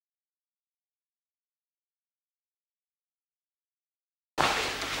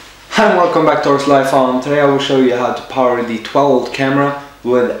Hi and welcome back to RCLifeOn. Today I will show you how to power the 12-volt camera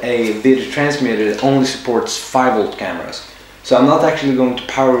with a video transmitter that only supports 5-volt cameras. So I'm not actually going to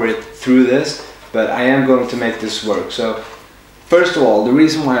power it through this, but I am going to make this work. So first of all, the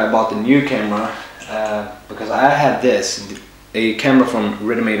reason why I bought the new camera, because I had a camera from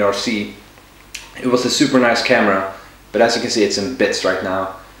ReadyMadeRC. It was a super nice camera, but as you can see it's in bits right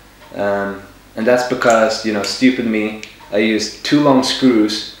now. And that's because, you know, stupid me, I used two long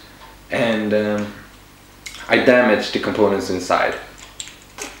screws and I damaged the components inside.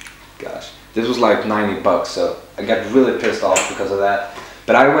 Gosh, this was like 90 bucks, so I got really pissed off because of that.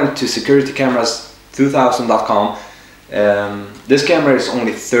 But I went to securitycameras2000.com. This camera is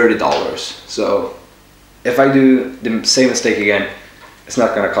only $30, so if I do the same mistake again, it's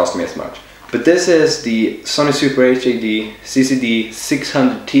not gonna cost me as much. But this is the Sony Super HAD CCD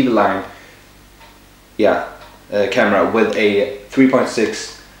 600 TV line, camera with a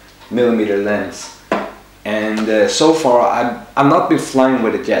 3.6mm lens. And so far I've not been flying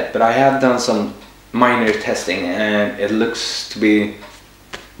with it yet, but I have done some minor testing and it looks to be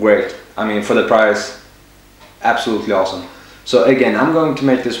great. I mean, for the price, absolutely awesome. So again, I'm going to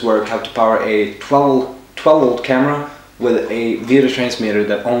make this work, how to power a 12-volt camera with a video transmitter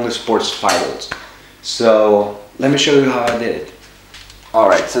that only supports 5 volts. So let me show you how I did it.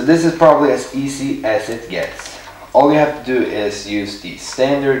 Alright, so this is probably as easy as it gets. All you have to do is use the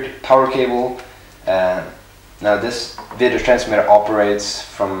standard power cable. Now this video transmitter operates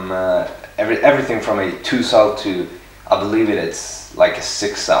from everything from a 2-cell to, I believe it's like a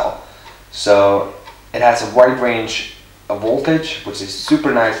 6-cell. So it has a wide range of voltage, which is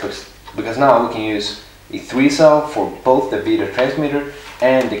super nice because now we can use a 3-cell for both the video transmitter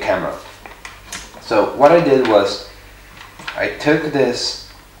and the camera. So what I did was I took this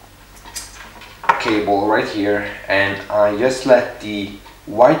cable right here and I just let the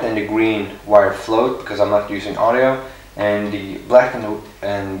white and the green wire float because I'm not using audio, and the black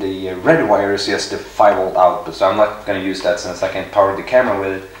and the red wire is just the 5-volt output, so I'm not going to use that since I can power the camera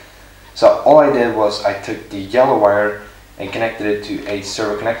with it. So all I did was I took the yellow wire and connected it to a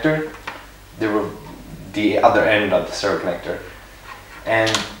servo connector, the other end of the servo connector.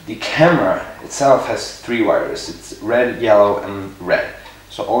 And the camera itself has 3 wires. It's red, yellow and red.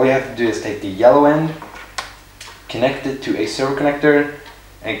 So all you have to do is take the yellow end, connect it to a servo connector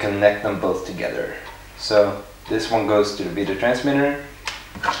and connect them both together. So this one goes to the video transmitter.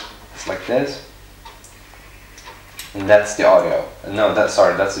 It's like this. And that's the audio. No, that's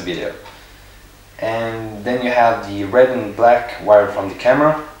the video. And then you have the red and black wire from the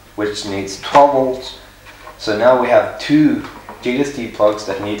camera, which needs 12 volts. So now we have 2 JST plugs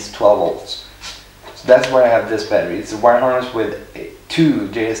that needs 12 volts. So that's why I have this battery. It's a wire harness with 2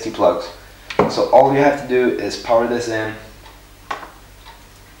 JST plugs. So all you have to do is power this in,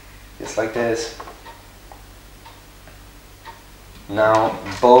 just like this. Now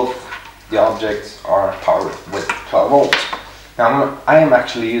both the objects are powered with 12 volts. Now I am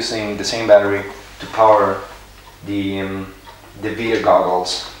actually using the same battery to power the VR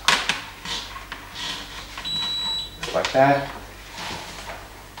goggles. Like that.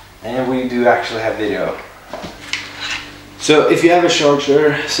 And we do actually have video. So if you have a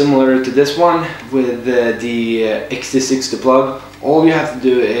charger similar to this one with the XT60 plug, all you have to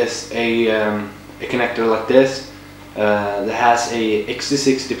do is a connector like this that has a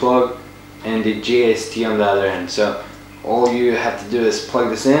XT60 plug and the JST on the other end. So all you have to do is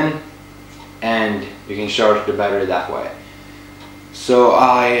plug this in and you can charge the battery that way. So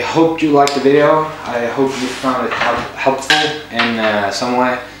I hope you liked the video. I hope you found it helpful in some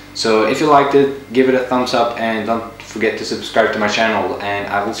way. So if you liked it, give it a thumbs up and don't forget to subscribe to my channel, and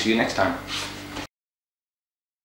I will see you next time.